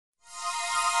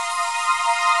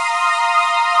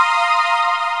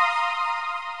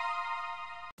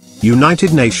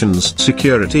United Nations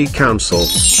Security Council.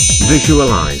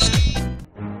 Visualized.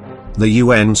 The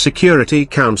UN Security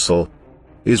Council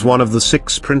is one of the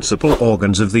 6 principal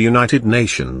organs of the United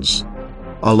Nations,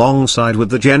 alongside with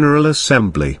the General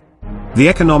Assembly, the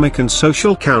Economic and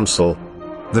Social Council,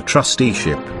 the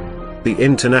Trusteeship, the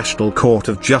International Court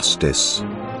of Justice,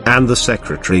 and the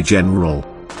Secretary General.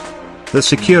 The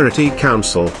Security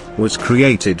Council was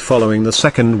created following the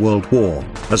Second World War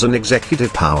as an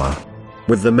executive power,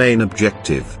 with the main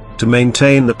objective to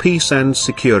maintain the peace and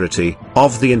security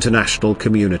of the international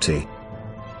community.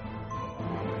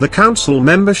 The Council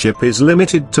membership is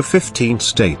limited to 15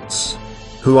 states,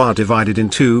 who are divided in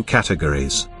 2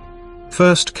 categories.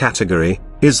 First category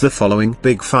is the following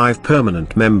Big 5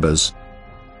 permanent members: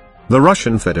 the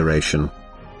Russian Federation,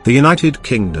 the United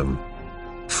Kingdom,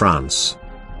 France,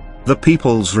 the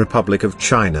People's Republic of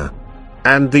China,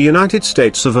 and the United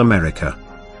States of America,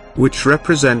 which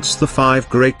represents the 5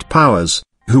 great powers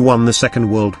who won the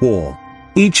Second World War.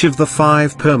 Each of the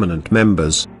 5 permanent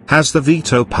members has the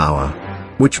veto power,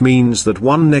 which means that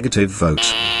 1 negative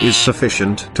vote is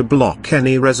sufficient to block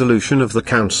any resolution of the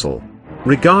Council,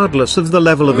 regardless of the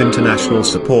level of international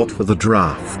support for the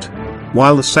draft.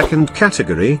 While the second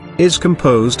category is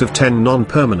composed of 10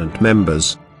 non-permanent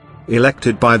members,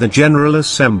 elected by the General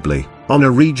Assembly on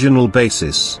a regional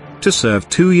basis to serve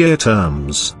 2-year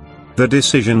terms. The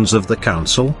decisions of the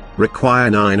Council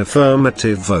require 9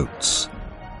 affirmative votes,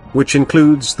 which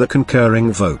includes the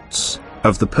concurring votes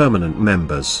of the permanent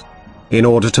members. In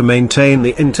order to maintain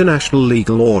the international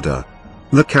legal order,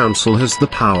 the Council has the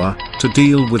power to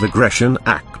deal with aggression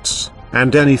acts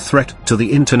and any threat to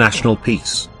the international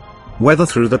peace, whether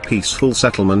through the peaceful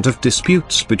settlement of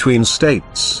disputes between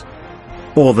states,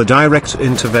 or the direct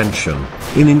intervention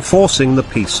in enforcing the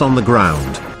peace on the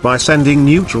ground by sending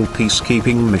neutral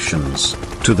peacekeeping missions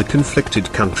to the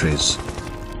conflicted countries.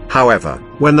 However,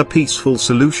 when the peaceful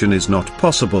solution is not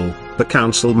possible, the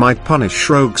Council might punish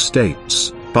rogue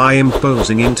states by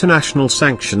imposing international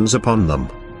sanctions upon them,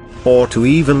 or to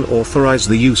even authorize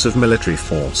the use of military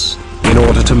force in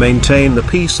order to maintain the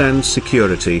peace and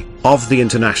security of the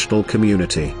international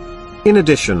community. In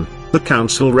addition, the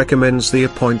Council recommends the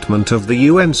appointment of the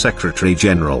UN Secretary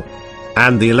General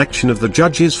and the election of the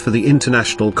judges for the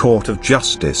International Court of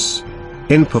Justice.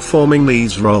 In performing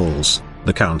these roles,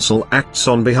 the Council acts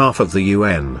on behalf of the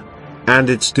UN, and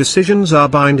its decisions are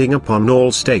binding upon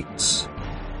all states.